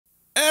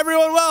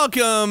Everyone,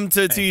 welcome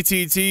to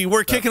TTT.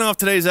 We're kicking off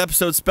today's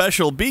episode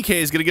special. BK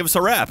is going to give us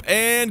a rap.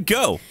 And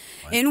go.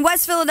 In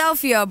West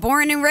Philadelphia,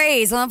 born and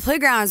raised on the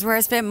playgrounds where I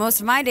spent most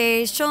of my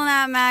days, chilling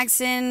at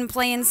Maxon,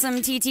 playing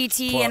some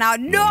TTT, and out.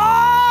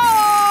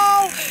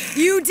 No!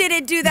 You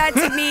didn't do that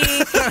to me.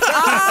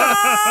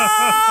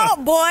 Oh,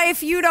 boy,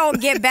 if you don't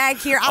get back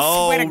here,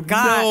 I swear to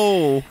God.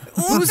 No.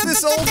 Who's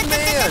this old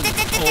man?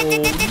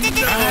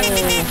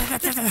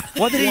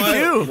 What did he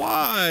do?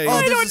 Why? Oh,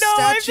 I don't know.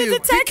 I'm the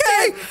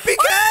detective.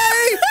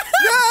 BK!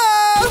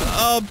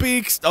 No!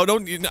 Beaks. Oh,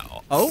 don't you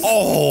know?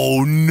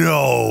 Oh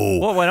no.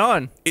 What went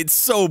on? It's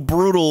so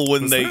brutal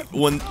when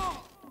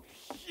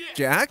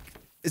Jack?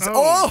 It's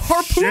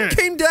harpoon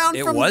came down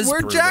from where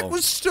brutal. Jack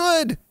was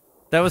stood.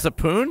 That was a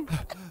poon?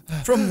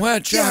 From where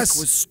Jack Yes.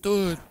 was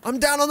stood. I'm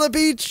down on the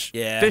beach.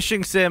 Yeah.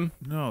 Fishing sim.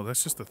 No,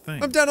 that's just a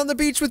thing. I'm down on the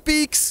beach with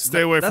Beaks.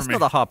 Stay away That's from me.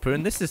 not a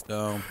harpoon. This is.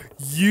 No.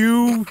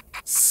 You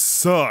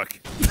suck.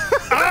 Oh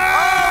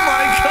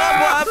my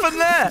God! What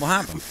happened there? What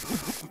happened?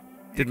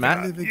 Did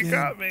Matt? You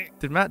got me.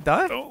 Did Matt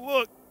die? Don't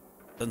look.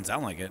 Doesn't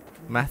sound like it.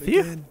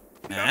 Matthew? I'm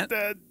Matt?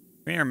 dead.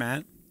 Come here,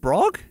 Matt.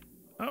 Brog?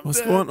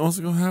 What's going on?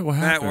 What Matt,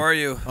 happened? where are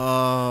you?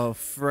 Oh,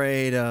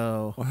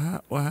 Fredo.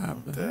 What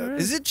happened?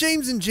 Is it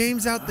James and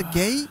James out the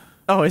gate?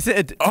 Oh, is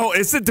it? Oh,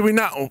 is it? Do we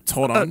not? Oh,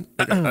 hold on.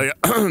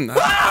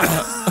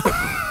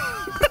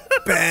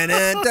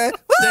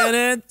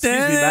 Excuse me,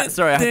 Matt.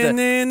 Sorry, I had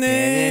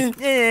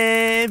to.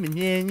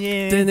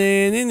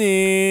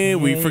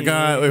 We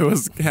forgot it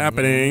was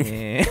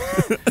happening.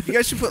 You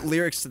guys should put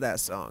lyrics to that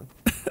song.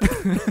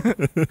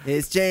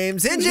 It's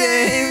James and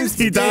James.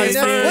 He dies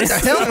What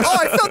first. the hell? Oh,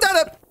 I filled that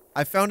up.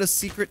 I found a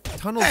secret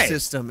tunnel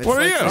system. It's where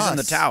are like you? He's in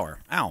the us. tower.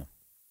 Ow.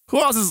 Who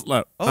else is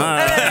left? Oh. My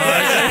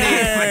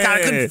God,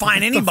 I couldn't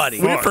find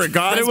anybody. We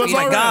forgot it was Oh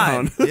my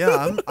around.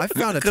 Yeah, I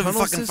found a Couldn't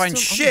tunnel fucking system. find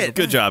shit.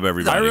 Good job,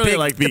 everybody. I really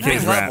like BK's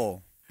Big rap.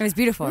 level. It was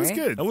beautiful, That was right?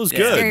 good. That was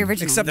Very good.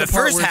 original. Except The the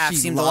part first where half she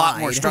seemed a lot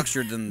more lied.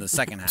 structured than the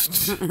second half.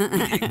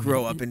 I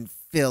grew up in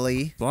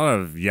Philly. A lot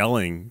of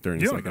yelling during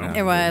the You second don't know. half.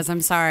 It was.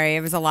 I'm sorry.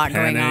 It was a lot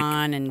going Panic.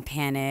 on, and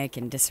panic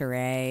and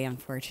disarray,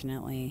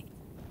 unfortunately.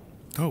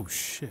 Oh,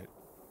 shit.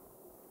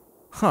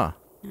 Huh.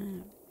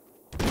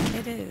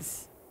 It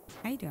is.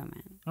 How you doing,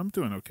 man? I'm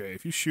doing okay.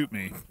 If you shoot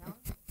me,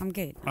 I'm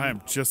good. I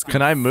am just gonna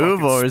Can I move,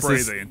 fucking or is spray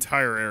this- the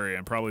entire area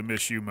and probably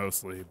miss you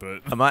mostly,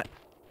 but Am I?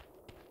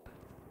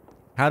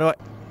 How do I?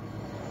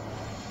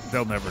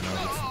 they'll never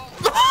notice.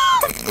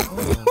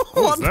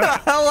 What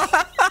the hell?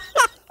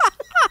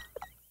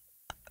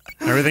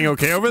 Everything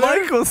okay over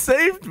there? Michael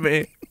saved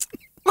me.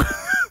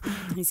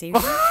 He saved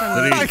you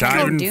from Did he what die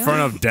you were in doing?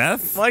 front of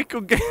death?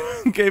 Michael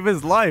gave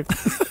his life.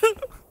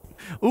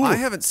 Ooh. I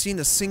haven't seen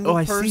a single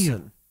I person. see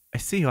you. I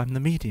see you. I'm the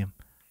medium.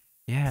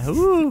 Yeah.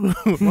 Ooh.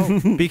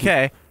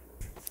 BK.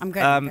 I'm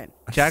good. I'm good.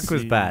 Jack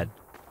was bad.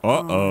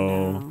 Uh-oh.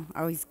 No.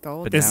 Oh, he's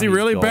gold. But Is he now he's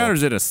really gold. bad or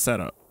is it a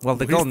setup? Well,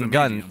 the He's the golden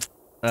gun. medium.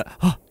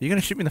 You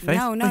gonna shoot me in the face?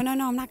 No, no, no,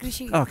 no. I'm not gonna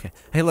shoot you. Oh, okay.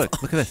 Hey, look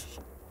at this.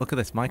 Look at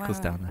this. Michael's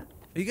Wow. down there.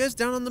 Are you guys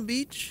down on the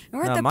beach?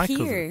 We're at No, the Michael's-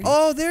 pier.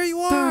 Oh, there you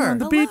are.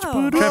 the beach, Hello.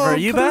 Buddha. Trevor, are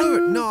you come back?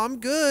 over. No, I'm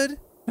good.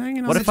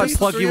 Hanging What on if the I beach.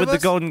 plug Three you of with the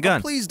us? golden Oh,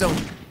 gun? please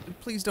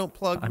don't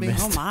plug I me.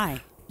 missed. Oh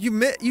my.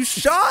 You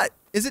shot.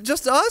 Is it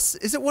just us?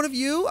 Is it one of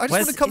you? I just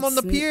Where's- want to come on the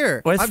it's- pier.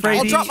 where's I'll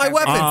Freddy? drop my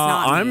weapon.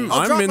 not me. I'm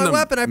I'll drop in my the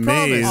weapon, I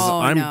promise. maze. Oh,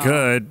 I'm no.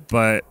 good,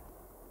 but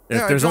if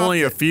Yeah, I there's only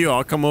a dropped it. few,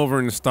 I'll come over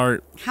and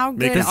start How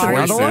making good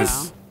are you?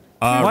 choices.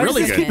 Why Really does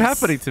this good. keep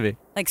happening to me?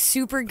 Like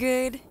super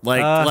good.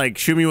 Like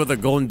shoot me with a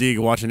golden dig,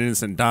 watch an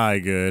innocent die.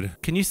 Good.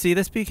 Can you see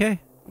this, BK?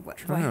 What?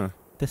 Yeah.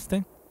 This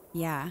thing?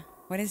 Yeah.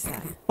 What is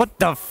that? What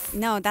the f?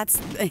 No, that's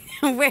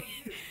wait.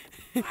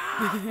 Which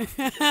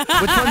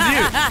one's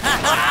you?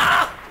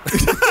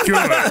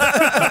 Good.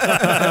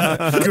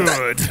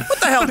 Good. What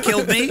the hell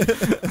killed me?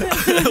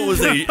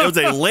 it was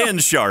a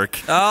land shark.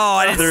 Oh,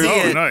 I didn't see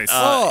Oh, it.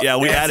 nice. Yeah,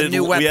 we That's a added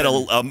new we had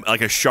weapon.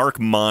 like a shark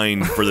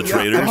mine for the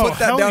traders. I put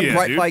that hell down yeah,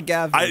 right dude. by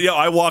Gavin.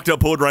 I walked up,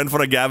 pulled right in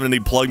front of Gavin, and he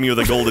plugged me with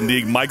a golden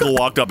dig. Michael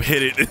walked up,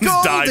 hit it, and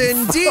died.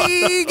 Golden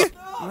dig.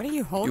 What are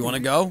you holding? You want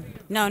to go?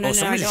 No, no, no. Oh, I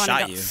somebody don't just wanna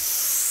shot go. you.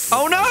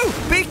 Oh no,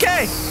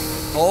 BK!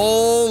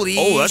 Holy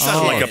Oh, that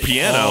sounded like a shit.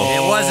 piano.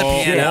 It was a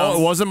piano. Well,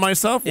 it wasn't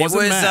myself.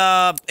 Wasn't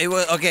Matt. It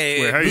was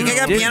okay. Wait, how you BK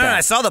got know? piano, and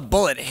I saw the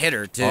bullet hit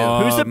her too.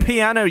 Who's the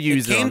piano it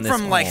user came on this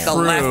from like the call?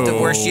 left of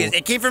where True. she is.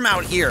 It came from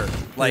out here,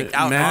 like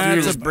out Matt's near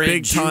a this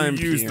bridge. big time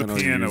Use the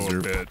piano user.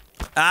 a bit.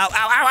 Ow! Ow!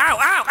 Ow! Ow!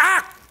 Ow!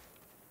 Ow!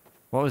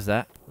 What was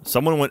that?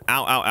 Someone went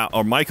ow, ow, ow,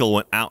 or Michael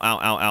went ow, ow,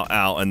 ow, ow,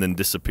 ow, and then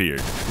disappeared.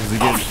 Oh, Was he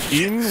getting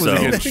eaten? Was So-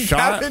 he getting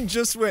shot? Gavin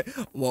just went,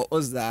 what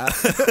was that?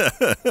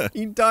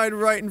 He died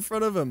right in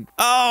front of him.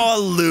 Oh, a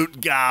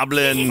loot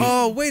goblin.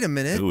 Oh, wait a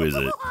minute. Who is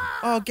it?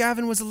 Oh,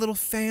 Gavin was a little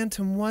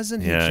phantom,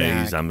 wasn't he,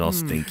 Yeah, Jack? I'm all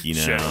stinky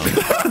now. Shit.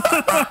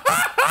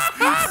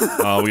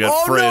 Oh, we got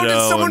Oh, Fredo. no,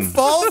 did someone and-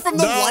 fall from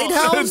the No,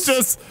 lighthouse?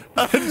 it's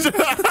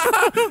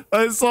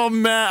I saw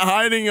Matt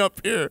hiding up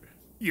here.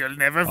 You'll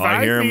never Oh,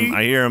 find I hear me. him.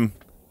 I hear him.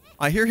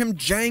 I hear him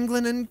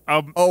jangling and...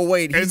 Um, oh,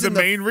 wait, and he's the in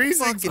main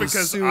reason is fucking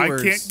because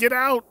sewers. I can't get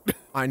out.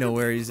 I know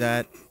where he's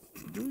at.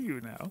 Do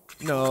you now?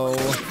 No.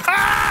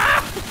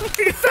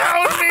 He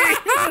found me.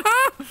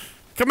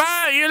 Come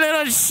on, you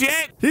little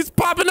shit. He's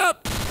popping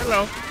up.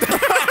 Hello.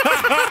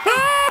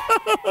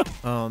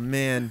 Oh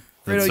man,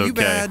 That's Fredo, you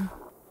okay. bad?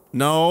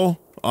 No,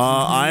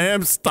 I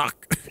am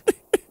stuck.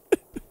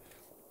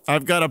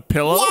 I've got a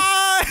pillow.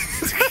 What?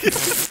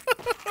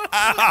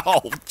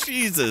 Ow,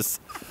 Jesus.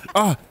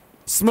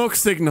 Smoke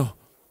signal.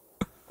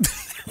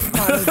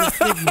 Fuck!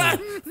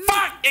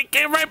 It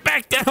came right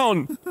back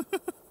down.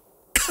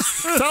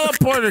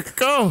 Teleporter,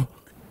 go.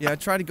 Yeah, I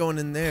tried going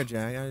in there,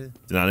 Jack.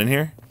 He's not in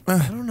here?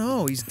 I don't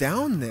know. He's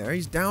down there.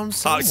 He's down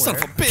somewhere. Oh, son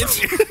of a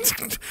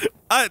bitch.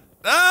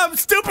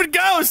 Stupid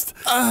ghost.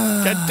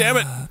 God damn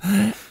it.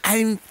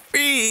 I'm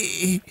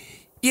free.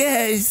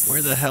 Yes.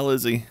 Where the hell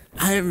is he?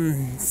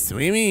 I'm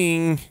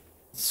swimming.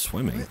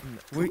 Swimming.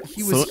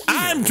 He was here.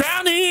 I'm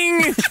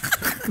drowning.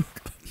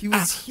 He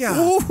was here.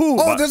 Ooh,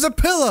 Oh, there's a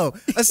pillow.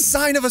 A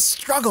sign of a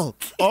struggle.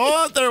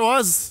 Oh, there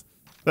was.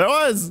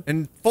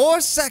 In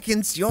 4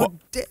 seconds, you're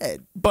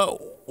dead.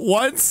 But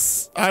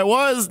once I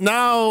was,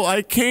 now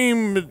I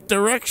came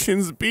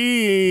directions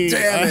being.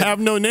 Damn I it. have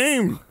no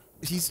name.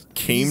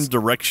 Came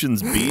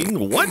directions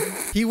being? What?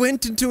 He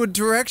went into a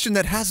direction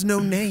that has no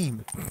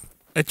name.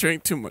 I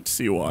drank too much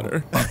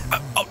seawater.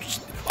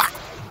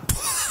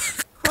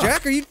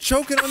 Jack, are you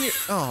choking on your...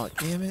 Oh,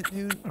 damn it,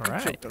 dude. All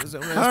right. Choked on his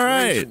own All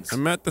right, aspirations.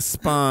 I'm at the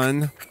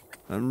spawn.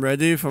 I'm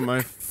ready for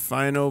my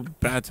final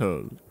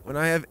battle. When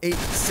I have 8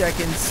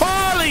 seconds...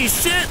 Holy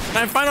shit!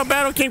 My final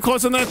battle came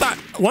closer than I thought.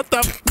 What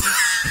the?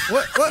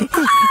 What?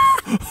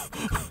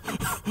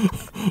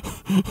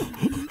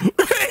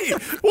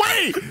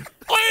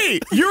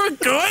 Wait! You were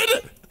good?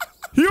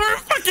 You were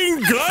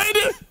fucking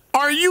good?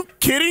 Are you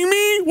kidding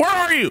me? Where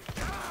are you?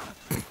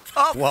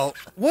 Oh, well,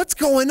 what's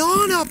going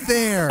on up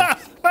there?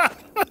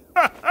 I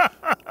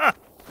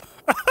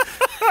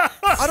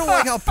don't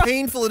like how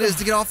painful it is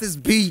to get off this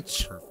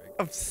beach.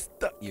 I'm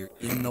stuck. You're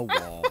in the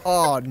wall.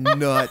 Oh,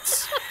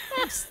 nuts.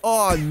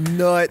 Oh,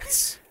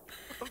 nuts.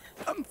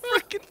 I'm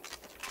freaking.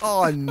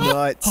 Oh,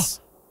 nuts.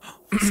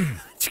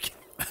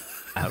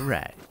 All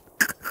right.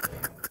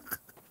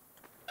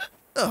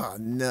 Oh,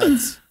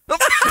 nuts.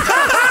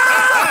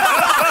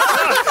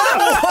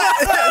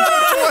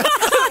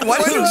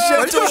 What did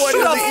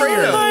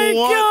Alfredo?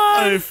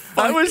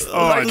 I was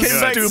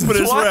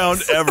stupidest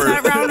round ever.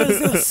 That round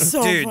was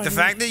so Dude, funny. the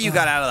fact that you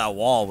got out of that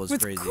wall was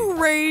crazy.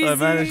 Crazy. I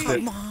managed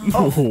it.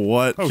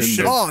 What? Oh,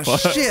 shit,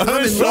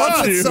 I'm in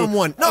love with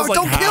someone. No, like,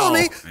 don't kill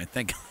me. I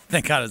think,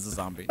 thank God it's a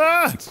zombie.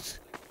 I was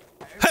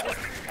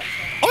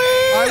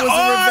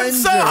a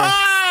revenger.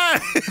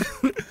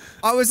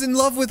 I was in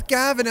love with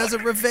Gavin as a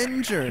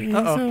revenger.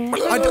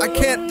 I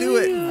can't do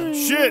it.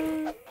 Shit.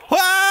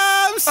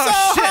 I'm so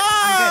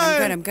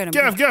high. I'm good.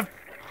 Gav.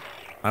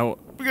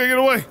 We gotta get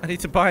away. I need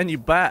to buy a new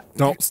bat.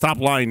 Don't stop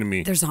lying to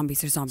me. They're zombies.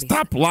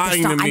 Stop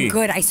lying to me. I'm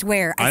good, I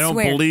swear. I don't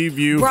swear. believe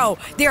you. Bro,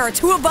 there are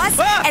 2 of us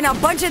and a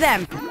bunch of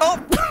them.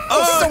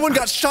 Oh, someone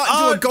got shot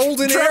into a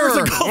golden Trevor's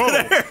error. a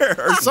golden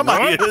error. Or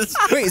somebody is.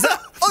 Wait, is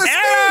that? Oh,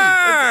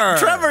 that's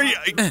Trevor.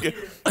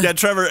 Yeah,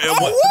 Trevor.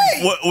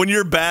 wait! When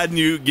you're bad and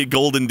you get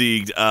golden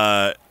deeged,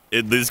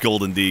 it is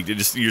golden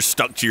deeged. You're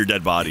stuck to your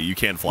dead body. You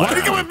can't fly. Why are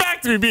you coming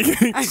back to me,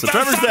 BK? So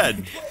Trevor's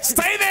dead.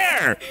 Stay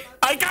there.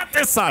 I got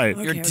this side.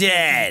 You're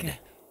dead.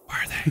 Where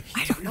are they?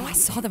 I don't know. I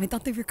saw them. I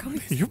thought they were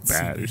coming. You're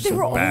bad. You're They so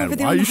were all bad. over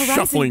there Why are on you the horizon.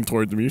 shuffling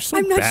towards me? You're so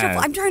I'm not bad.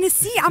 shuffling. I'm trying to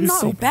see. I'm You're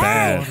not so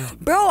bad. bad.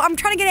 Bro, I'm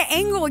trying to get an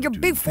angle. Your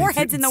big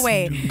forehead's in the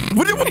way.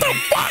 What the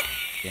fuck?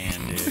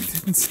 Damn,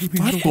 dude.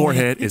 My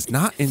forehead is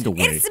not in the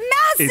way. It's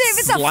massive.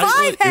 It's a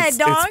slightly- 5-head,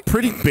 dog. It's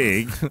pretty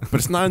big, but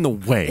it's not in the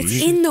way.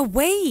 It's in the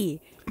way.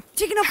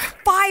 Taking up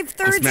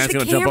 5/3 of man's the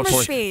gonna jump up camera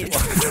toward- space.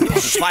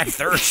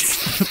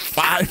 5:30.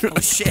 Five.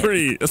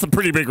 That's a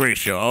pretty big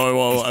ratio. I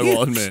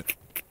will admit.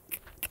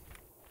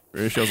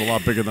 Ratio's a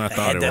lot bigger than I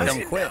thought it That was.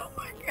 don't quit. Oh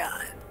my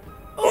god.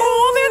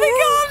 Oh, there they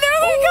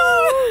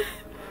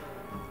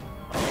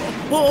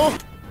come.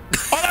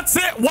 Oh, that's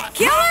it. What?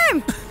 Kill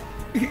him!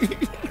 Kill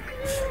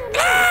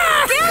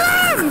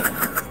him!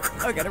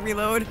 I gotta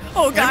reload.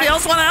 Oh god. Anybody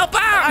else want to help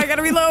out? I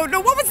gotta reload.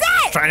 No, what was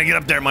that? Trying to get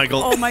up there,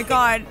 Michael. Oh my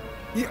god.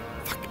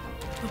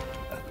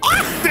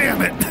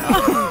 Damn it.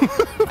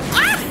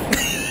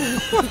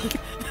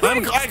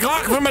 I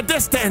clock from a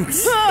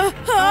distance. Who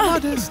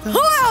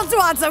else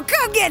wants some?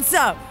 Come get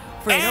some.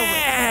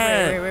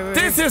 Hey,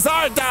 this is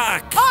our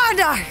dock. Oh,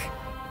 dog.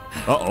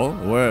 Uh-oh.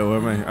 Where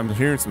am I? I'm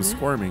hearing some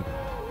squirming.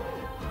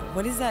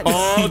 What is that?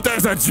 Oh,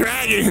 there's a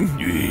dragon.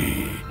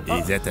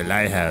 He's at the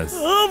lighthouse.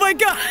 Oh my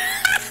god.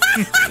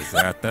 He's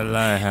at the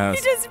lighthouse.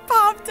 He just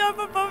popped up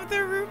above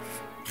the roof.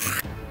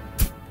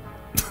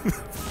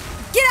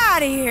 Get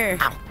out of here.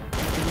 Ow.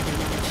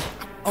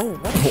 Oh,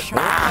 what a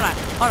shot.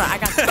 Hold on, I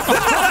got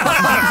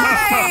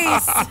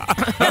Nice!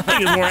 That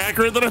thing is more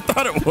accurate than I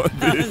thought it would be.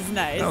 That was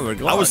nice. That was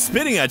a I was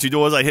spitting at you.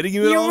 Was I hitting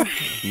you at all?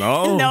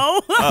 No.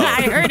 No,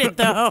 I heard it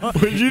though.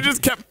 But you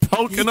just kept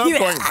poking up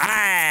going,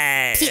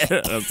 hi.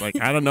 I was like,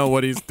 I don't know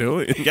what he's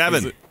doing.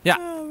 Gavin. Yeah.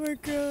 Oh my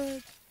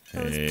god.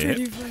 That was Hip,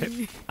 pretty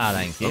funny. Ah,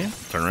 thank you.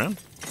 Turn around.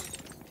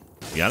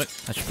 You got it?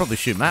 I should probably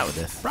shoot Matt with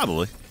this.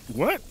 Probably.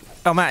 What?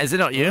 Oh, Matt, is it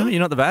not you?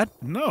 You're not the bad?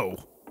 No.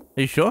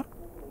 Are you sure?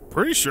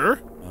 Pretty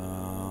sure.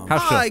 How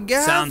Hi, should?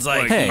 Gav. Sounds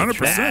like Hey,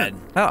 100%.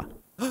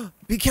 Oh,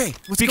 BK,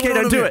 what's BK, going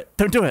on don't do over it.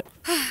 Don't do it.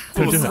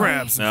 Full of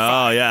crabs. Oh,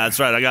 yeah, that's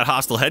right. I got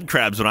hostile head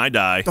crabs when I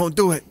die. here? Don't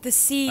do it. The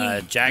sea.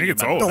 Jack, think you're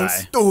it's about to old.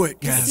 die. Don't do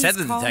it, The Gav. sea's Said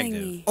the calling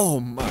detective. me. Oh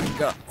my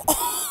god.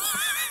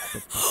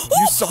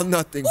 You saw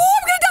nothing. Oh,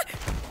 I'm gonna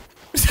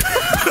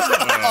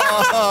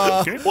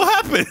die.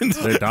 What happened?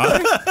 They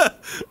die?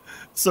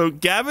 So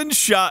Gavin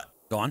shot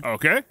Go on.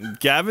 Okay.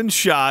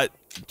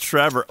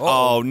 Trevor.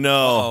 Oh,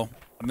 no.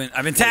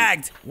 I've been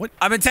tagged. what?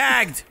 I've been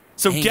tagged.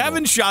 So Angle.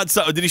 Gavin shot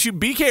did he shoot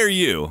BK or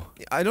you?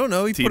 I don't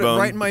know. He put it T-Bone.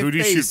 right in my Who'd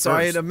he shoot face, so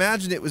I first? had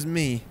imagined it was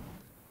me.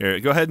 Here,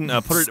 go ahead and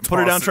put her toss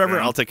down, it Trevor.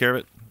 down. I'll take care of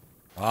it.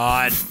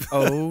 God.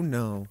 Oh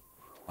no.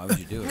 Why would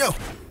you do it? No.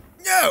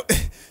 No.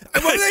 I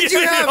won't let you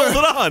have Hold her.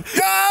 it on.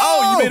 No!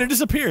 Oh, you made her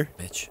disappear.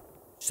 Bitch.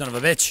 Son of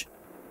a bitch.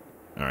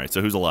 All right,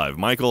 so who's alive?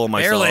 Michael and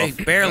myself.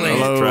 Barely.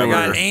 Hello, I Trevor.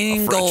 got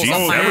angles. Jesus,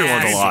 on my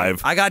everyone's ass.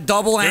 alive. I got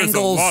double There's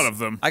angles. a lot of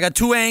them. I got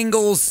 2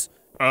 angles.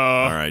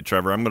 All right,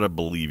 Trevor, I'm gonna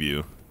believe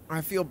you.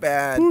 I feel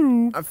bad.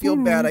 I feel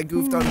bad. I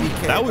goofed on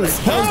BK. That was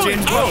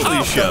James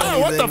Buckley's show. Oh,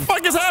 what the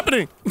fuck is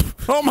happening?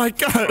 Oh my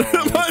god.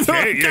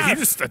 Okay, yeah, he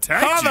just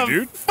attacked How you, the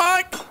dude.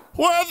 fuck?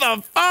 What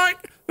the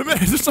fuck? The man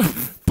just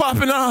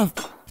popping off.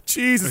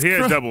 Jesus He had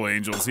Christ. double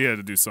angels. He had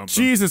to do something.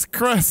 Jesus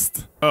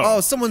Christ. Oh,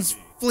 someone's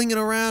flinging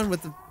around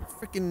with the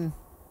frickin'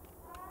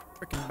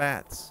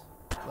 bats.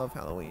 Love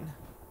Halloween.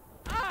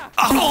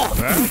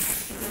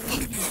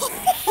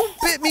 Who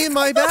bit me in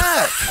my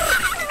back?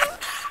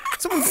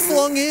 Someone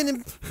flung in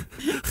and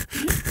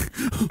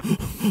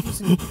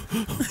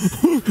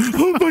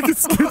Oh my god,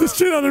 scared the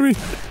shit out of me.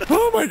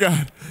 Oh my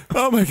god.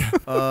 Oh my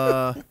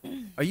god.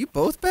 are you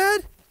both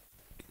bad?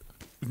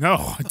 No,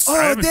 I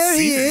Oh, haven't there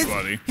he seen is.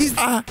 anybody. He's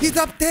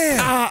up there.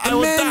 I the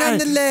will man die. on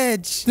the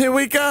ledge. Here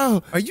we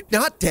go. Are you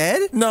not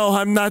dead? No,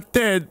 I'm not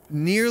dead.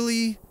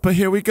 Nearly. But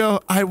here we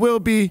go. I will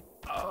be.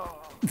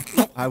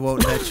 I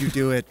won't let you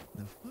do it.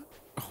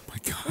 Oh my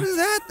god. What is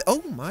that?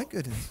 Oh my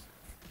goodness.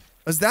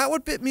 Was that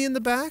what bit me in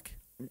the back?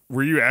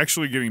 Were you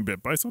actually getting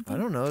bit by something? I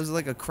don't know. It was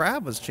like a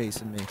crab was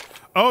chasing me.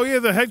 Oh yeah,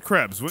 the head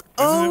crabs. What, isn't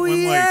Oh it when,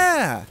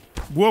 yeah.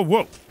 Like, whoa.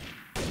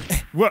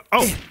 What?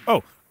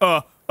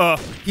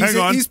 Hang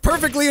on. He's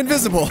perfectly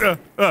invisible. That's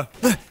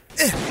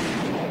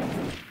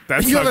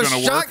You not have a gonna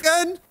work.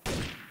 shotgun?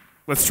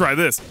 Let's try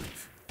this.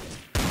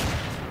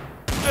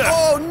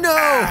 Oh no!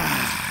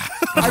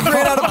 I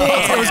ran out of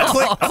bullets. It was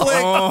click,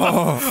 click.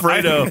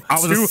 Fredo. I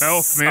was Two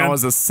health, man. I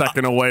was a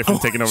second away from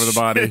taking over the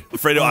body.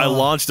 Fredo, I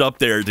launched up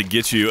there to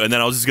get you, and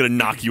then I was just gonna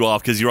knock you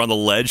off because you were on the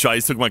ledge. So I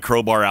just took my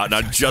crowbar out,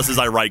 and just as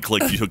I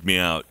right-clicked, you took me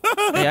out.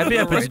 Hey, I'd be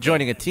open to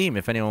joining a team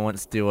if anyone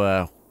wants to.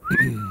 What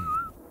is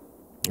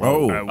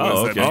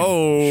that okay.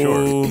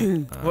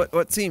 name? Sure.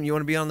 What team? You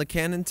want to be on the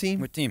cannon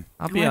team? What team?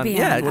 I'll You be wanna on. be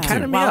Yeah, on,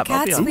 cannon me up.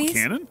 I'll be Wildcats, on. please?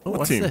 Cannon? Oh,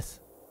 what's team? this?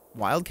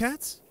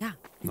 Wildcats? Yeah.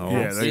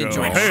 Yeah, there you go.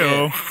 join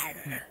Hey-o.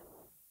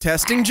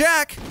 Testing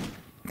Jack.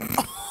 Did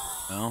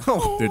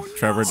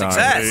Trevor die?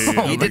 Success.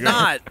 Hey, He did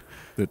not.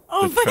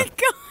 Oh my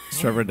god. Is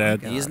Trevor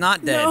dead? He is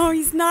not dead. No,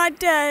 he's not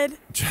dead.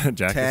 Jack is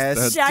dead.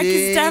 Testing Jack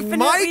is definitely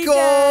Michael.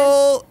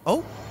 dead.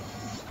 Oh,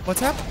 what's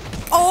happened?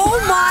 Oh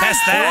my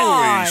Test that.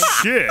 god.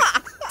 Holy shit.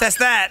 Test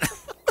that.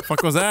 The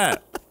fuck was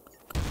that?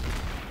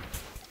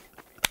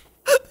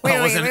 Wait, Oh,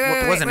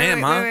 it wasn't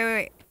him, huh?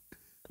 Wait.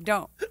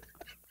 Don't.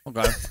 Oh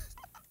god.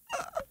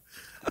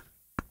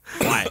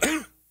 Why?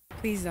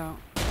 Please don't.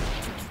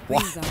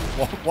 Please don't.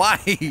 Why?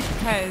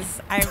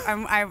 Because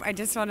I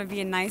just want to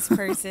be a nice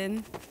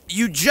person.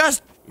 You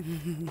just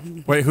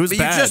Wait, who's but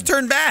bad? you just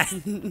turned bad.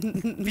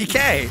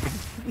 BK.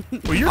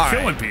 Well, you're All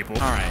killing right. people.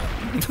 All right.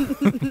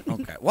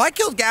 Okay. Well, I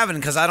killed Gavin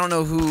because I don't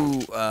know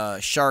who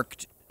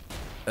sharked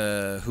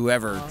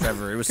whoever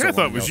Trevor. It was so I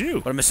thought long it was ago.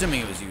 you. But I'm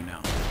assuming it was you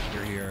now.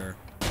 You're here.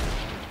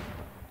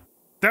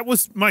 That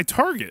was my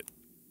target.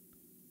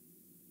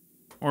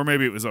 Or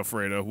maybe it was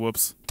Alfredo.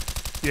 Whoops.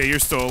 Yeah, you're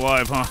still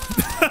alive, huh?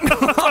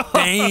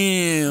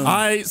 Damn.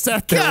 I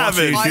sat there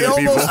Gavin. watching I you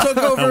people. almost took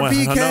over I went,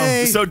 oh, no.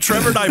 BK. So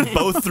Trevor and I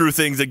both threw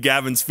things at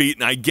Gavin's feet,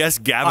 and I guess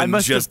Gavin I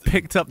must just have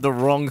picked up the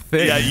wrong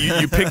thing. yeah,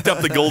 you picked up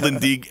the golden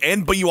D,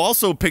 but you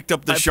also picked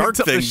up the I shark picked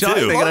up thing the shark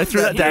too. thing and I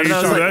threw that Yeah, down. you And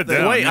I was threw like, that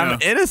down, wait, yeah. I'm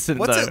innocent.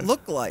 What's though. it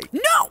look like? No.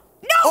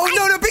 Oh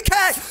no,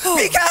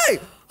 BK! BK!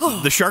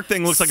 The shark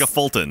thing looks like a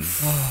Fulton.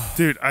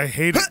 Dude, I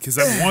hate it because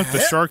I want the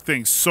shark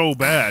thing so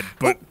bad,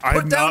 but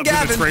I'm down not the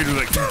Gavin. trader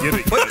that can get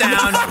it. Put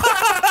down.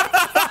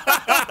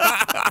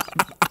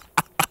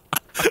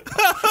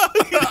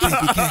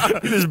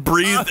 He just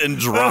breathed and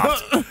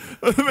dropped.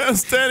 The man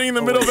standing in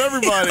the middle of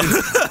everybody.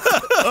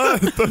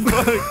 What the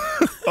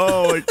fuck?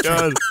 Oh my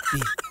god.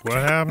 What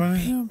happened to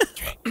him?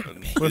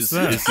 What's Is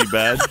that? he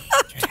bad?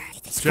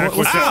 Jack,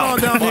 What's going on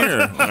down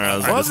here? All right,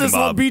 let's What's listen, this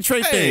whole Bob.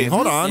 betray thing?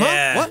 Hold on.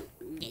 Yeah. What?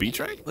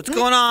 Betray? What's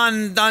going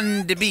on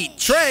the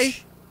beach? Trey?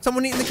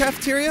 Someone eating the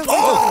cafeteria?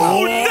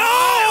 Oh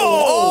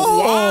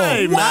no!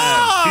 Why,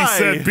 man? He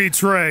said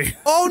betray.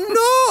 Oh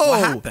no! What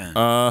happened?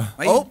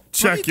 Why Oh, you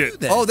check do it.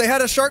 that? Oh, they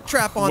had a shark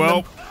trap on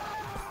Well, them.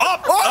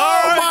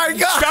 Oh my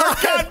god!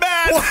 Shark got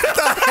bad. What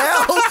the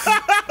hell?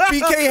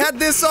 BK had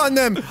this on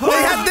them. They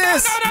had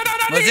this.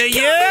 Was it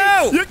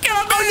you? You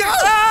killed me!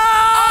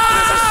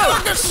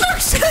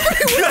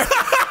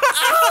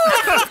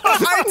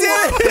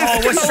 Oh,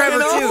 what's Trevor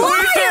do?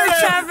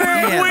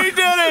 Trevor. We did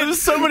it.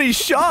 There's so many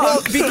shots.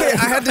 Well, BK,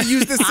 I had to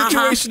use this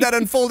situation that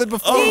unfolded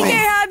before BK me.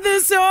 had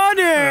this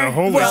honor.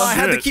 Holy Well, I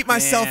shit. had to keep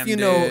myself, Damn, you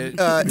know,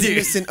 dude.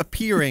 innocent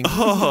appearing.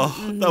 Oh,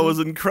 that was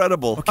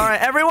incredible. All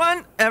right,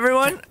 everyone. Sorry,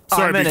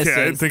 I'm BK. I innocent.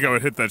 didn't think I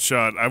would hit that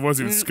shot. I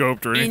wasn't even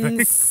scoped or anything.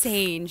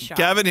 Insane shot.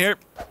 Gavin here.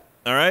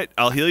 All right,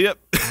 I'll heal you.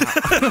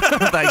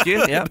 Thank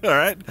you. Yeah, All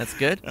right. that's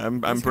good.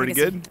 I'm Let's pretty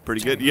try to good.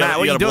 Pretty good. Matt,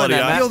 what you you got a doing bloody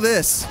there, eye. Matt? Feel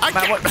this.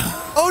 Matt, what-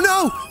 Oh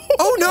no!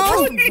 Oh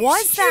no! What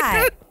was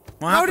that?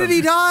 How did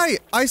he die?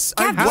 I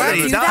Gavin, How did did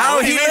you he do die? that?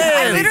 How he I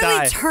lived. literally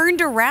Die.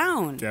 turned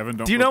around. Gavin,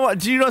 don't. Do you know what?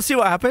 Do you not see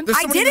what happened? There's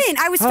I somebody didn't.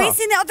 I was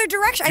facing the other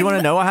direction. Do you want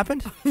to know what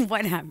happened?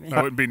 What happened?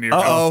 I wouldn't be near.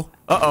 Uh-oh.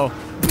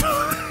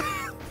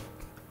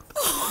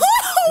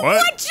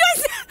 What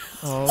just?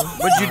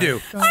 What'd you do?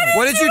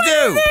 What did you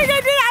do? I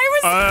did.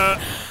 I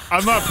was.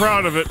 I'm not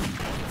proud of it.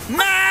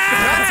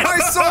 That's my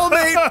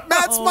soulmate.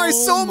 That's my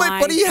Oh soulmate, my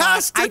but he God.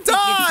 has to I think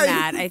die. It's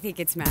Matt. I think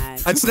it's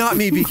Matt. It's not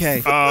me,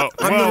 BK. I'm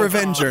well, the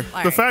Revenger.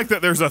 All The right. fact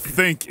that there's a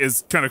think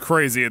is kind of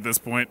crazy at this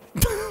point.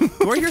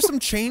 Do I hear some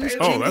change?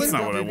 Oh, jingling? that's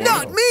not what I wanted.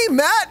 Not me,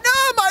 Matt. No,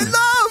 my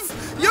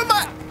love. You're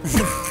my.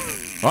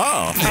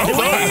 Oh.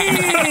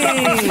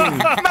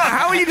 Matt,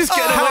 how are you just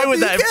getting away with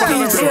that in front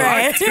of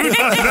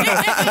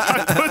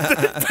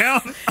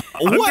everyone?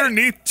 Down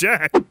underneath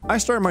Jack. I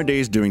start my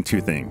days doing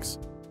two things.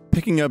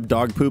 Picking up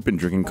dog poop and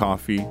drinking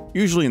coffee,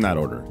 usually in that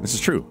order. This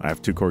is true, I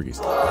have 2 corgis.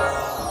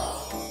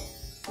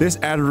 This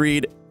ad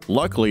read,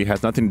 luckily,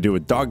 has nothing to do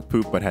with dog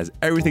poop, but has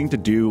everything to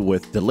do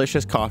with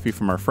delicious coffee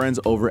from our friends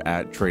over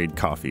at Trade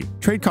Coffee.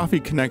 Trade Coffee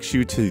connects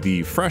you to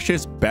the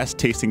freshest, best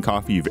tasting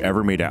coffee you've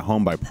ever made at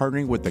home by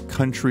partnering with the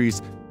country's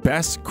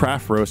best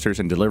craft roasters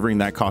and delivering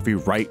that coffee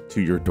right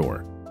to your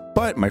door.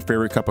 But my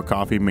favorite cup of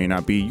coffee may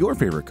not be your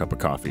favorite cup of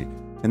coffee.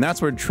 And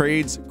that's where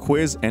Trade's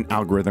quiz and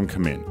algorithm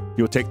come in.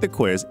 You'll take the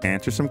quiz,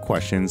 answer some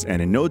questions,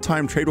 and in no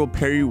time, Trade will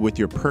pair you with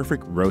your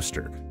perfect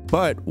roaster.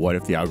 But what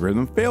if the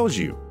algorithm fails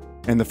you?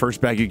 And the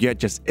first bag you get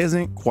just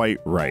isn't quite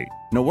right?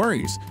 No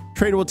worries.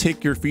 Trade will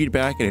take your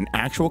feedback and an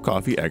actual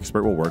coffee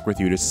expert will work with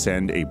you to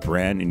send a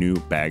brand new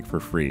bag for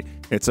free.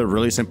 It's a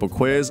really simple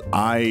quiz.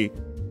 I've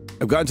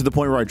gotten to the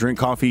point where I drink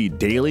coffee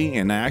daily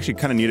and I actually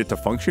kind of need it to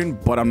function,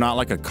 but I'm not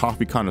like a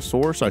coffee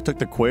connoisseur. So I took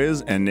the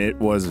quiz and it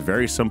was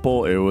very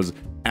simple. It was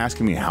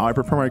asking me how I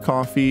prepare my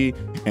coffee.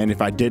 And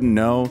if I didn't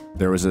know,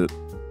 there was an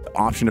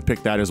option to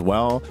pick that as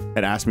well.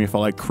 It asked me if I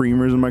like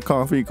creamers in my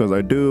coffee, because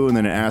I do. And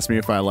then it asked me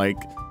if I like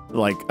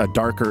a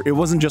darker, it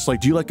wasn't just like,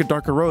 do you like a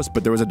darker roast?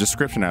 But there was a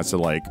description as to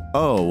like,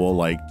 oh, well,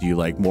 like, do you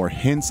like more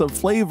hints of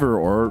flavor,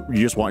 or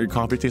you just want your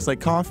coffee to taste like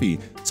coffee?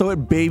 So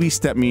it baby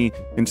stepped me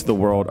into the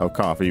world of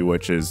coffee,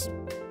 which is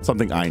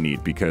something I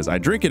need because I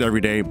drink it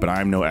every day, but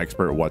I'm no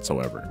expert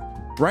whatsoever.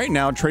 Right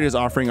now, Trade is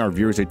offering our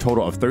viewers a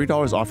total of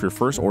 $30 off your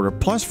first order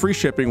plus free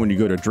shipping when you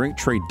go to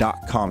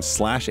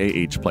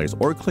drinktrade.com/ahplays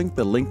or click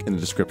the link in the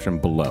description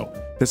below.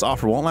 This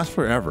offer won't last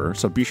forever,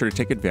 so be sure to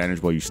take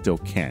advantage while you still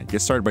can.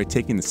 Get started by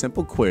taking the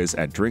simple quiz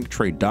at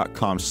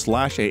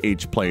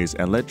drinktrade.com/ahplays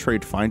and let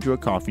Trade find you a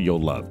coffee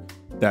you'll love.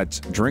 That's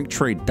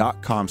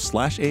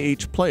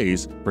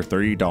drinktrade.com/ahplays for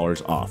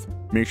 $30 off.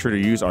 Make sure to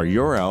use our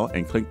URL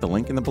and click the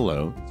link in the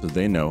below so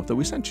they know that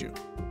we sent you.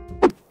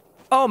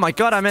 Oh my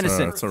God, I'm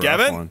innocent. That's a rough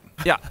Gavin? one.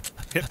 Yeah.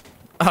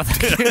 Oh,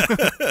 thank you.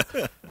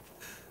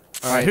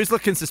 All right, who's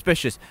looking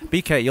suspicious?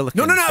 BK, you're looking.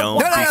 No, Don't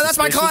be that's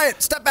my suspicious.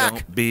 client. Step back.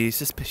 Don't be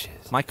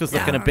suspicious. Michael's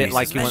looking a bit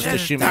like he wants to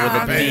shoot me with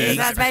a bee.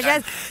 That's my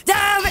just.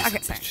 Okay,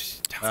 sorry.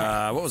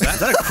 What was that? Is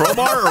that a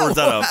crowbar or was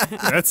that a...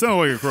 That sounded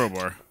like a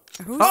crowbar.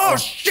 Oh,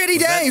 shitty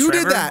day. Who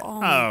did Trevor? that?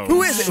 Oh,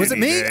 Who is it? Was it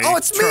shitty me? day. Oh,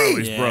 it's me.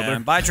 Charlie's Yeah. brother.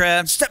 Bye,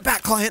 Trev. Step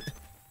back, client.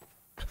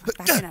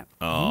 Backing up.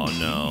 Oh,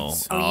 no.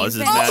 Oh, this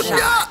You've is been bad.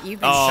 shot. You've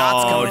been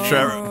shots Oh, coming in.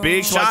 Trevor.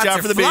 Big watch Shots out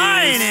are for the bees.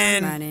 flying I'm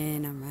in.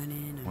 running. I'm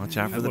running. Watch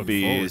out for the Look forward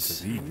bees.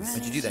 to these.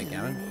 How'd you do that,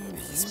 Gavin?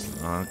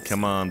 Oh,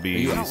 come on,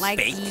 bees. I don't like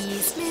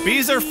bees.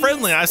 Bees are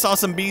friendly. I saw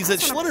some bees at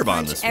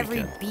Schlitterbahn this Every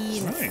weekend. bee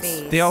in the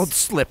face. The old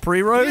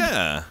slippery road?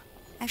 Yeah.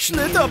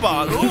 Actually,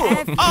 Schlitterbahn.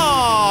 Ooh.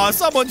 Oh,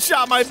 someone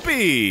shot my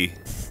bee.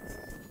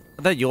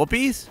 Are that your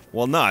bees?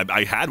 Well, no,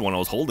 I had one. I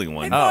was holding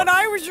one. thought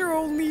I was your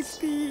only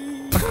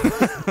bee.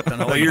 Don't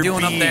know what you're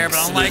doing up there, but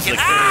I don't like it.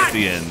 At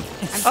the end.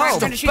 I'm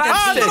trying to shoot that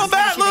bastard. bee. Little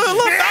bat, little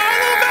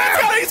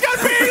bat's got it. He's got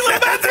a bee. Little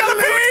bat's got a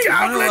bee.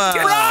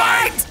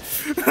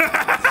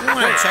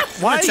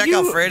 Why check are you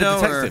Alfredo the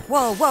or detective?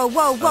 Whoa, whoa,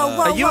 whoa, whoa,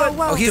 whoa, you whoa, a-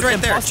 whoa. oh, he's right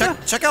there. Imposter?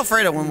 Check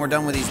Alfredo when we're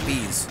done with these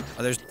bees.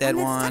 Oh, there's dead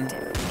one.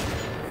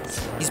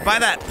 He's by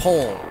that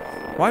pole.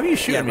 Why were you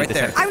shooting Yeah, me, right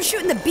there. detective? I was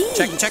shooting the bees.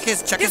 Check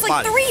his There's like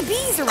body. 3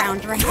 bees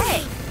around your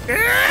head.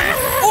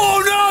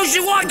 Oh no! She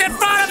walked in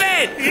front of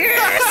it.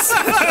 Yes!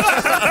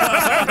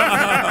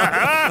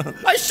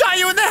 I shot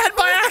you in the head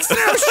by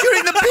accident. I was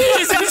shooting the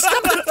bees, and you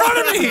stepped in front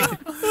of me.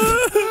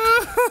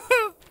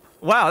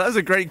 Wow, that was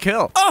a great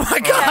kill. Oh my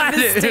god!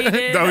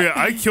 Devastated. Oh yeah,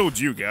 I killed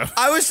you, Gav.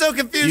 I was so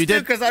confused You too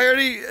did- because I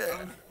already.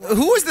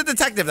 Who was the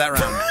detective that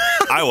round?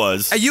 I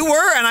was. You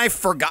were, and I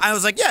forgot. I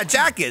was like, yeah,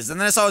 Jack is. And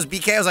then I saw it was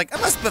BK. I was like, I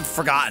must have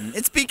forgotten.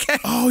 It's BK.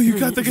 Oh, you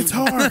got the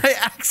guitar. I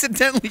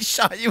accidentally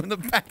shot you in the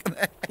back of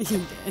the head.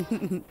 You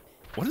did.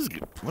 What is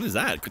that? What is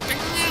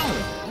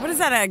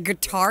that? A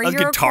guitar? A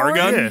guitar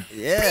gun?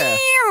 Yeah.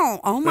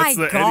 Oh my That's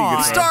the Eddie god!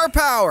 guitar. Star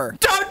power.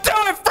 Don't do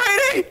it,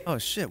 Brady! Oh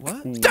shit!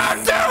 What? Don't do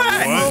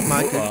it! Oh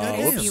my god!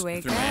 If you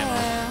wake up.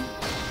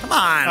 Come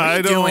on, what are I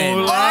you don't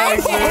doing?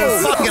 like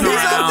this. Fucking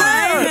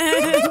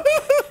around.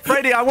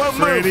 Freddy, I won't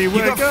Freddy, move.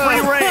 You wake got free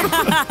up. reign.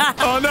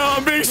 Oh no,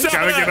 I'm being shot.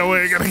 Gotta get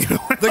away. Gotta get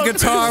away. The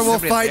guitar will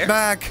Somebody fight there?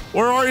 back.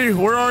 Where are you?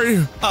 Where are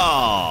you?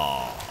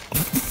 Oh.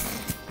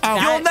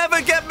 You'll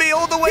never get me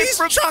all the way He's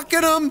from.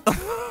 chucking him.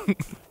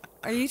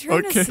 Are you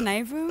trying Okay. to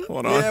snipe him?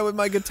 Hold on. Yeah, with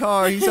my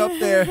guitar. He's up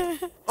there.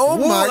 Oh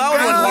my that was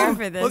god! long.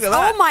 For this. Look at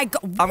that. Oh my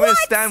god! I'm gonna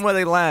stand where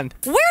they land.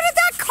 Where did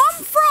that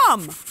come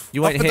from?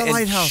 You ain't at the hitting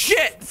lighthouse.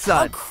 shit,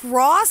 son.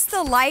 Across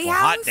the lighthouse?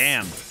 Hot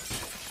damn.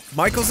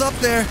 Michael's up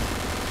there.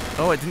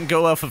 Oh, it didn't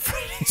go well for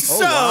Freddy. So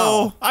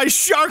wow. I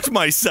sharked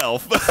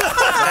myself.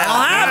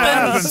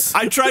 happens.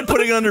 I tried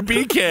putting it under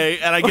BK,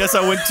 and I guess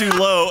I went too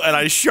low, and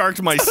I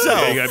sharked myself.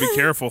 Yeah, you gotta be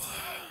careful.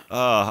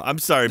 I'm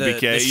sorry, The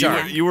BK.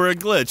 shark. You were a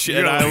glitch,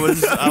 and Yeah.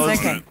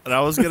 I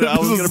was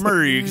gonna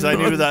murder you because I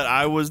knew that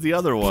I was the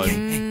other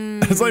one.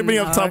 It's like being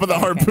up top of the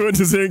harpoon,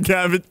 just hearing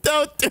Gavin.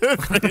 Don't do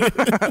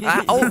it.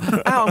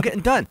 Ow, I'm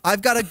getting done.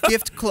 I've got a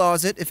gift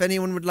closet. If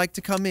anyone would like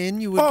to come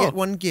in, you would get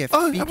one gift.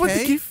 Oh, I BK? want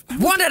the gift.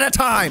 One at a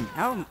time.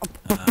 Oh,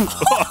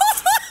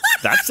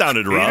 That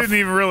sounded He rough. didn't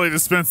even really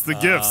dispense the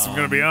gifts. I'm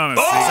gonna be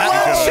honest.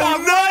 Shot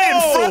right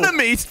in front of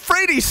me.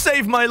 Freddy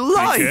saved my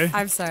life. Okay.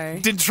 I'm sorry.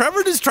 Did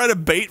Trevor just try to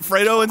bait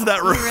Fredo into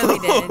that room? He really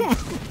did.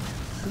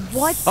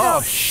 What the?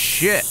 Oh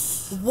shit!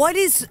 What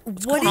is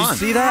on?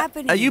 See that?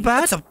 happening? Are you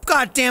bad? That's a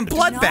goddamn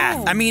bloodbath.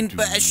 No. I mean,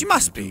 she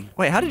must be.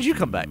 Wait, how did you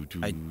come back?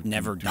 I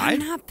never I'm died.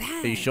 not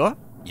bad. Are you sure?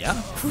 Yeah.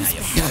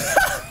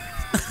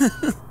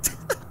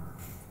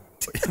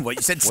 What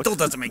you said still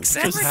doesn't make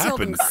sense. Trevor killed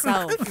happened?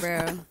 himself,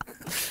 bro.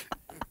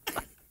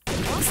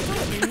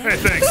 Hey,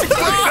 thanks.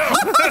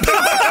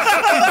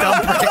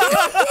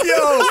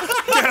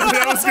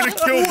 That was gonna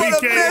kill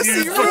BK. And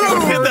you just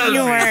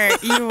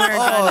fucking You were gonna.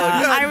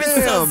 I was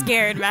so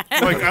scared, man.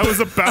 like I was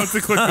about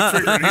to click the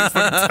trigger and he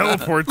fucking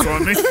teleports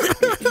on me.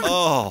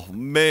 Oh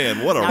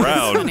man, what a That was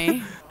round!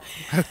 funny.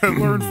 I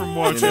learned from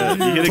watching.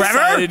 You get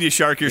excited, you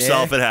shark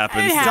yourself. It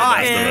happens. It It's the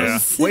best of happens.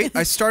 us. Wait,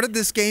 I started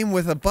this game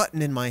with a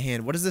button in my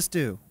hand. What does this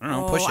do? I don't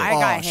know, Oh, push it. I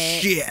got oh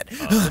hit. shit!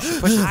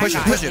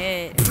 Push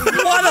it.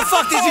 Why the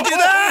fuck did you do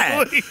that?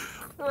 Holy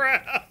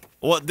crap.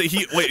 What?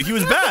 He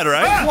was bad,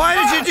 right? Why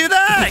did you do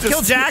that?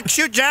 Kill Jack.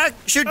 Shoot Jack.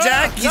 Shoot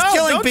Jack. He's No,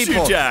 killing don't shoot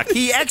people. Jack.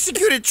 He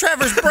executed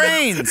Trevor's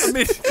brains. I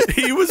mean,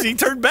 he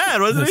turned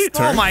bad, wasn't he?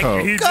 Oh my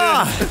He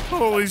god. did.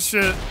 Holy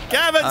shit.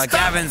 Gavin, stop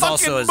Gavin's fucking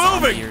also a moving.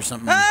 zombie or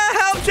something.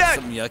 Help, Jack!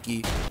 Something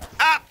yucky.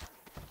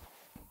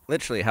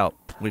 Literally help.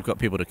 We've got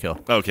people to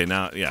kill. Okay,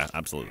 now, yeah,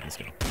 absolutely. Let's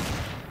go.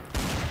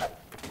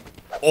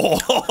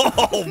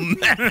 Oh,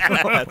 man.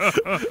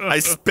 I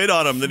spit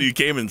on him, then he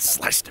came and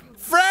sliced him.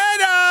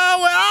 Fredo,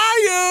 where are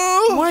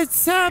you?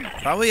 What's up?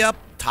 Probably up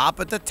top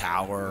at the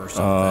tower or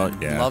something.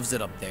 yeah. Loves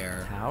it up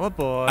there. Tower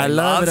boy. I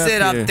love Loves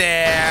it up here.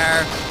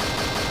 there.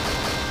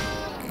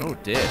 Oh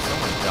dear,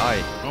 someone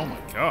died. Oh my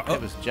god. It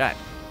was Jack.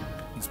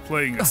 He's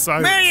playing a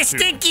silent Where you tune.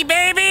 stinky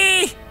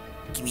baby?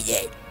 Give me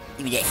that.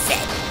 Give me that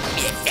fat.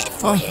 Give me that fat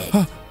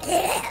forehead.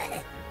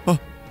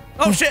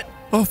 Oh shit!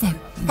 Oh fuck!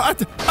 I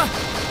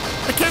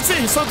can't see.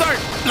 It's so dark.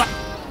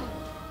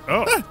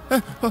 Oh.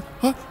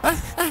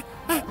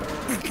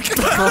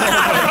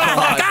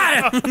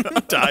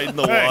 Died in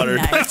the water.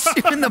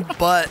 In the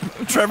butt.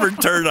 Trevor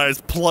turned, I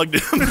just plugged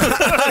him.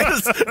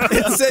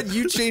 It said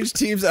you changed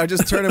teams. I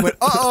just turned and went,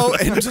 uh-oh,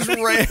 and just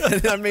ran.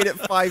 And I made it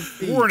 5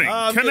 feet. Warning.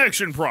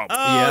 Connection problem.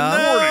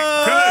 Yeah.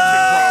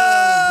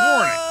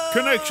 Warning.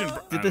 Connection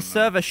problem. Did the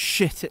server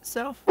shit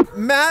itself?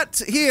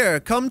 Matt, here,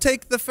 come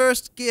take the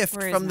first gift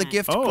Where is from the Matt?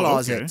 gift Oh,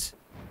 closet. okay.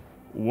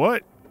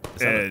 What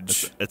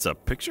edge? It's a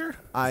picture?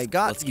 I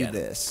got Let's you get it.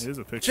 this. Here's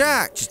a picture.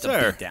 Jack, Just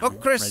Sir. a beat down. for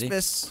Ready?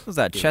 Christmas. What was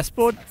that,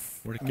 chessboard?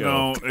 Where'd it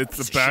No, it's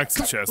the back's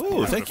a chessboard.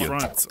 Ooh, thank the you.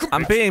 Front's a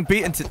I'm being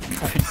beaten to.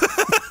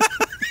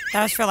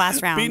 That was for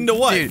last round. Beaten to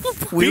what?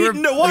 We were,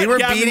 Beaten to what, we were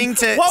Gavin? beating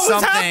to What was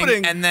something,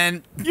 happening? and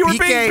then You were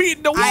being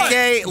beaten to what?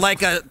 BK,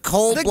 like a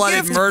cold-blooded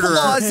The gift murderer.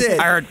 closet.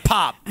 I heard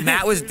pop.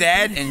 Matt was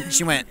dead, and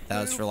she went,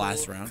 that was for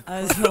last round.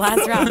 That was for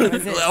last round. That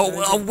was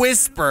it. A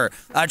whisper.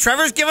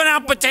 Trevor's giving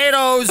out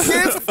potatoes.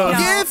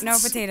 Gift. No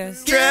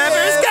potatoes.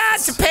 Trevor's got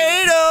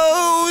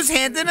potatoes,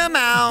 handing them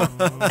out.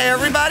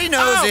 Everybody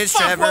knows Oh, it's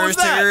fuck, what Trevor's was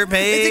that?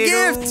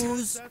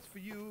 potatoes.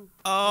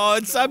 Oh,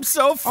 I'm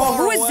so far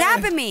Who is away.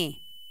 zapping me?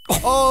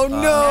 Oh,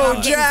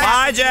 no, Jack.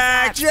 Bye,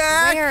 Jack.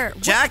 Jack. Where?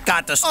 Jack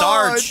got the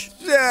starch.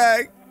 Oh,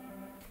 Jack.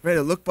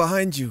 Rita, look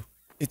behind you.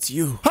 It's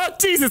you. Oh,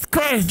 Jesus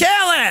Christ!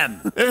 Kill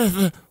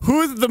him.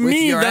 Who's the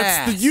me? your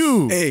That's the ass.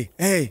 you.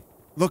 Hey,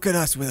 look at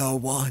us with our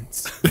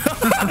wands.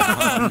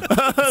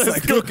 It's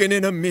like looking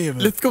in a mirror.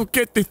 Let's go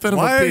get this son of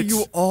a Why are bitch.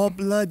 you all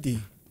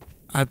bloody?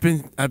 I've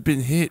been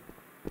hit.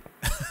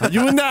 Are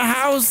you in that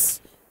house?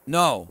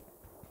 No.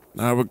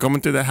 We're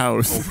coming to the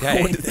house.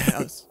 Okay. Going to the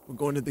house. We're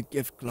going to the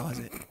gift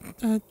closet.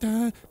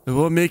 It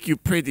will make you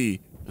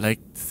pretty. like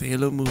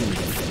Sailor Moon.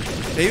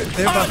 They're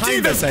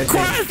behind us, I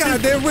think.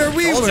 God, they're where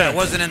we Told you I were.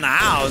 wasn't in the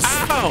house.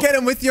 Ow! Get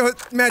him with your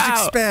magic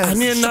spells. I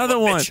need another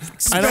one.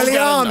 I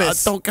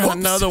don't got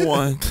another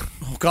one.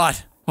 Oh God.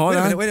 Hold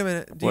on. Wait a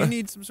minute. Do you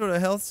need some sort of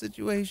health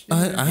situation?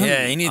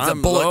 Yeah, he needs a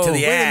I'm bullet low. to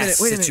the Wait a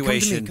ass minute.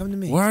 situation. Come to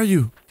me. Where are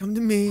you? Come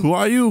to me. Who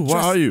are you? Where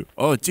are you?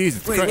 Oh,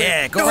 Jesus Christ.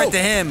 Yeah, go right to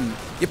him.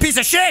 You piece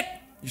of shit.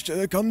 You should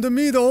have come to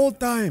me the whole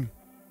time.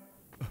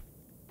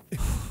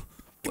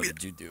 What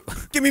did you do?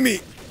 Give me me.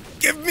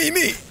 Give me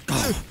me.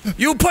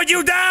 You put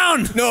you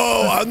down.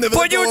 No, I'll never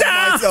Put you let go of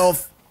down!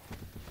 myself.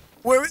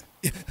 Where?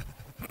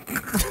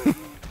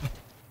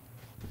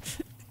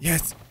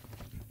 Yes,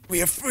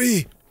 we are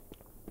free.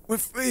 We're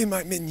free,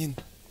 my minion.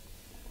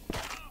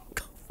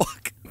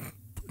 Fuck.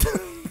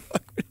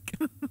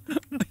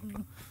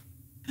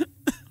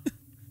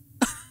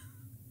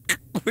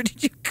 Where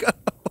did you go?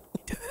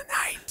 To the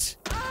night.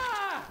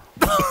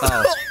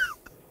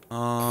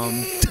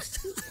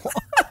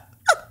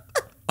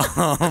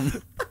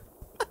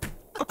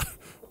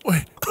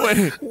 Wait.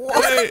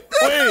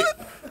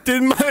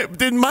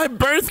 Did my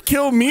birth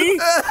kill me?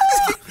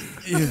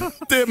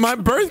 Did my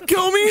birth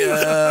kill me?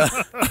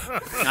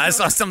 I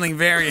saw something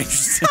very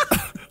interesting.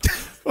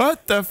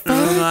 What the I fuck?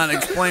 don't know how to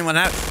explain what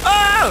happened.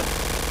 Oh!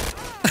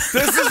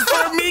 This is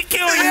for me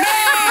killing me!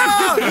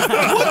 What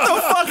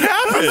the fuck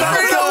happened?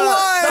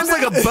 That's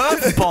like a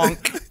birth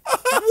bonk.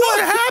 What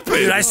happened?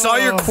 Dude, I saw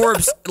your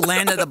corpse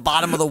land at the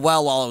bottom of the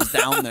well while I was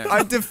down there.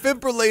 I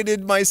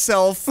defibrillated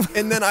myself,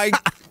 and then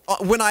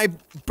when I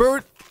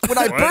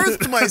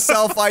birthed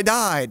myself, I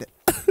died.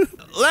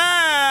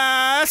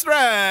 Last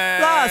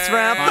round.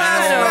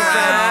 Final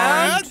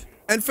round.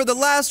 And for the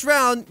last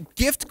round,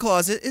 gift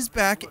closet is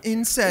back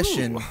in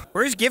session.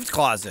 Where's gift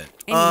closet?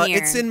 In here.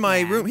 It's in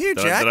my room. Here,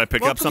 Did Jack. I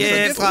pick up Welcome to something?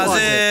 the Gift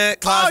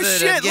closet. Closet Oh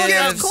shit! of Look at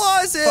the gifts.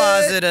 closet.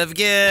 Closet of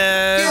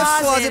gifts. Gift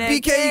closet. Closet of BK,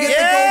 you get the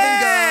gifts.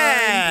 golden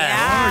gun.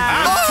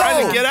 I'm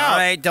trying to get All out.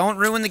 right, don't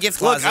ruin the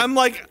gift Look,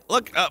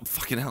 closet.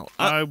 fucking hell.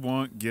 I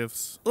want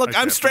gifts. Look,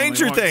 I I'm definitely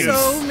Stranger want Things. gifts.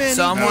 So many.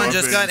 Someone No,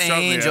 just got shut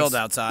me angeled ass.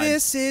 outside.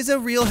 This is a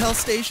real health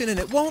station, and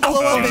it won't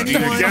blow up Dude,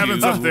 anyone.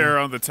 Gavin's up there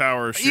on the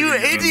tower shooting. You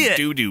at us. idiot!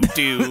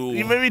 Do.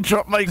 You made me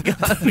drop my gun.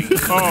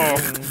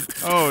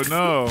 Oh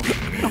no!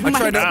 I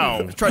tried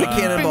Ow. to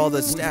cannonball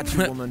the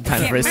statue woman.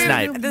 Time for a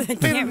snipe. I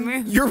can't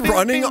move. You're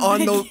running on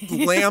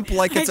the lamp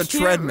like it's a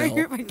treadmill.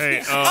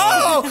 Hey,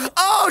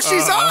 Oh,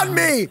 she's on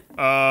me. hey,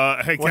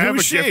 can I have a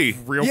who's she?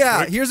 gift real Yeah,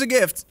 quick? here's a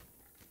gift.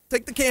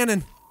 Take the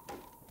cannon.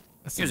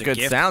 Some Here's a good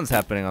gift. sounds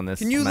happening on this.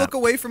 Can you map. look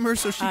away from her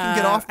so she can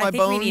get off my I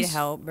think bones? we need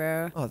help,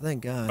 bro. Oh,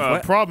 thank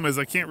God. Problem is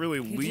I can't really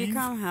Could you leave.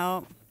 come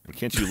help?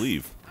 Can't you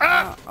leave?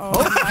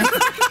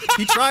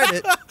 He tried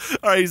it. All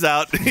right, he's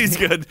out. He's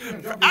good.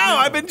 Ow,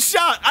 I've been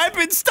shot. I've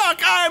been stuck.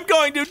 I'm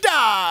going to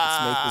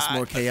die. Make this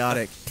more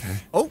chaotic.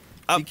 Oh,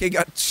 DK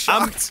got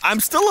shocked. I'm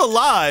still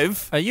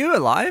alive. Are you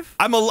alive?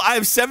 I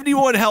have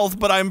 71 health,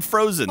 but I'm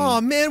frozen.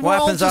 Oh man, we're What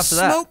all happens just after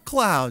that? smoke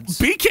clouds.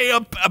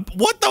 BK,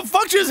 what the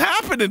fuck just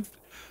happened?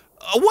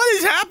 What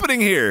is happening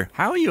here?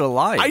 How are you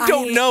alive? I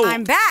don't know.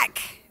 I'm back,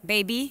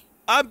 baby.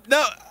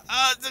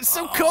 It's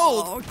so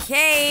cold.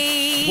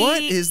 Okay.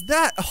 What is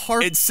that?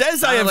 Heart. It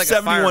says I Sounded have like a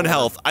 71 firework.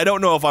 health. I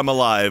don't know if I'm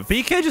alive.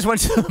 BK just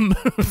went to the moon.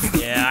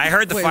 Yeah, I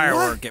heard the Wait,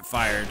 firework what? get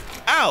fired.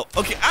 Ow.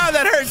 Okay. Ow,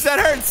 that hurts. That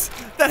hurts.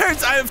 That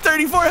hurts. I have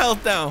 34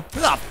 health now. Who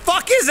the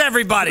fuck is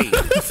everybody?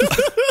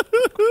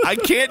 I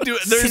can't do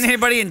it. There's Seen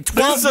anybody in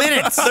 12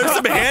 minutes? There's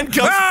some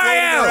handcuffs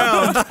Where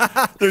are floating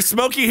around. There's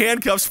smoky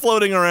handcuffs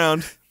floating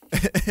around.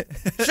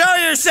 Show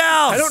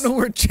yourself! I don't know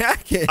where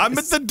Jack is. I'm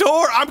at the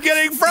door. I'm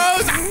getting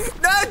frozen.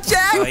 No,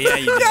 Jack. Oh, yeah,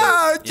 you did.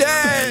 No, Yeah,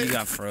 Jack. you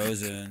got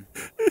frozen.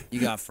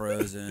 You got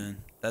frozen.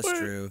 That's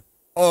true.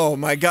 Oh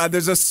my God,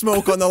 there's a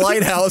smoke on the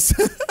lighthouse.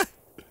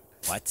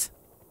 What?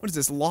 What is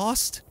this?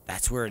 Lost?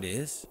 That's where it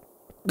is?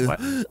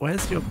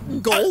 Where's your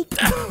Gulp.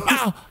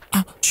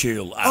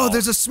 Chill out. Oh,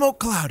 there's a smoke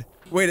cloud.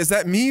 Wait, is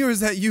that me or is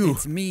that you?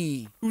 It's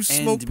me. Whose and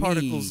smoke me.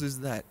 particles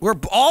is that? We're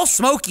all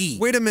smoky.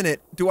 Wait a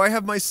minute. Do I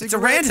have my It's a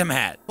cigarette? random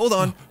hat. Hold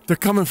on. They're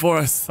coming for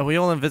us. Are we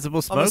all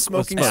invisible smoke? I'm a or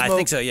smoking smoke? Yeah, I smoke.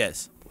 think so,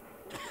 yes.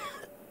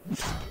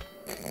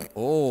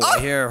 Oh, I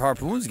hear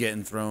harpoons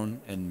getting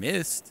thrown and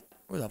missed.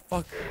 Where the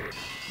fuck?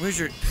 Where's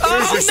your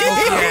smoky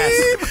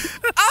ass?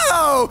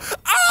 Oh!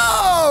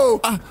 Oh!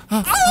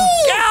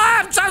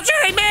 Yeah, stop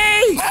shooting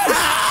me!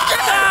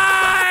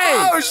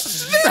 Die! Oh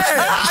shit!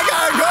 I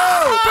gotta go!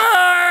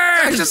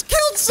 I just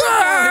killed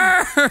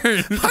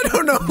someone! I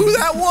don't know who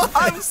that was!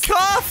 I'm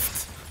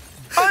cuffed!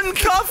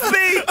 Uncuff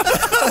me!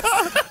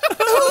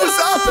 Who's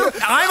up?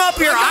 I'm up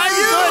here.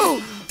 I'm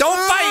good. Don't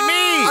fight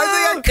me. I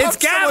think I It's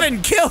cuffed someone.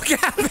 Gavin. Kill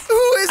Gavin.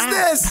 Who is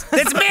this?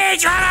 It's me,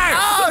 Trevor.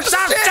 Oh,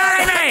 Stop shit.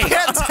 shooting me. I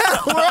can't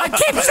tell. I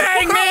keep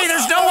saying me.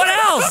 There's no one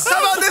else. How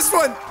about this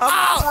one?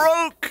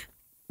 Broke.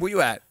 Where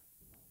you at?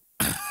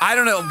 I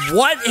don't know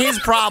what his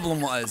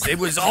problem was. It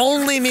was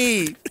only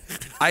me.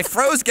 I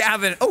froze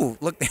Gavin. Oh,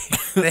 look,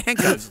 the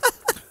handcuffs.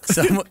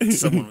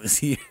 Someone was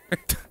here.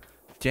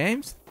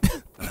 James?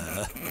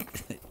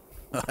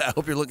 I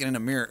hope you're looking in a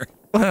mirror.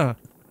 Oh.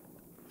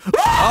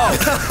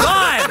 Oh,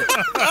 God!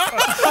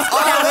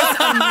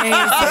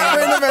 That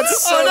random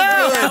event's so good.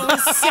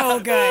 That was so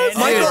good.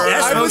 Michael,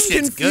 that I was smoke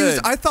shit's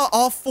confused. good. I thought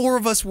all 4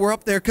 of us were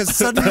up there because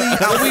suddenly We were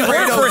for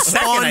Alfredo a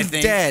second, I spawned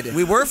think. dead.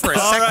 We were for a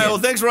All second. right, well,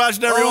 thanks for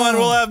watching, everyone. Oh.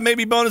 We'll have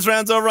maybe bonus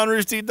rounds over on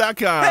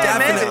roosterteeth.com.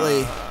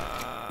 Definitely.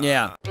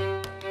 Yeah.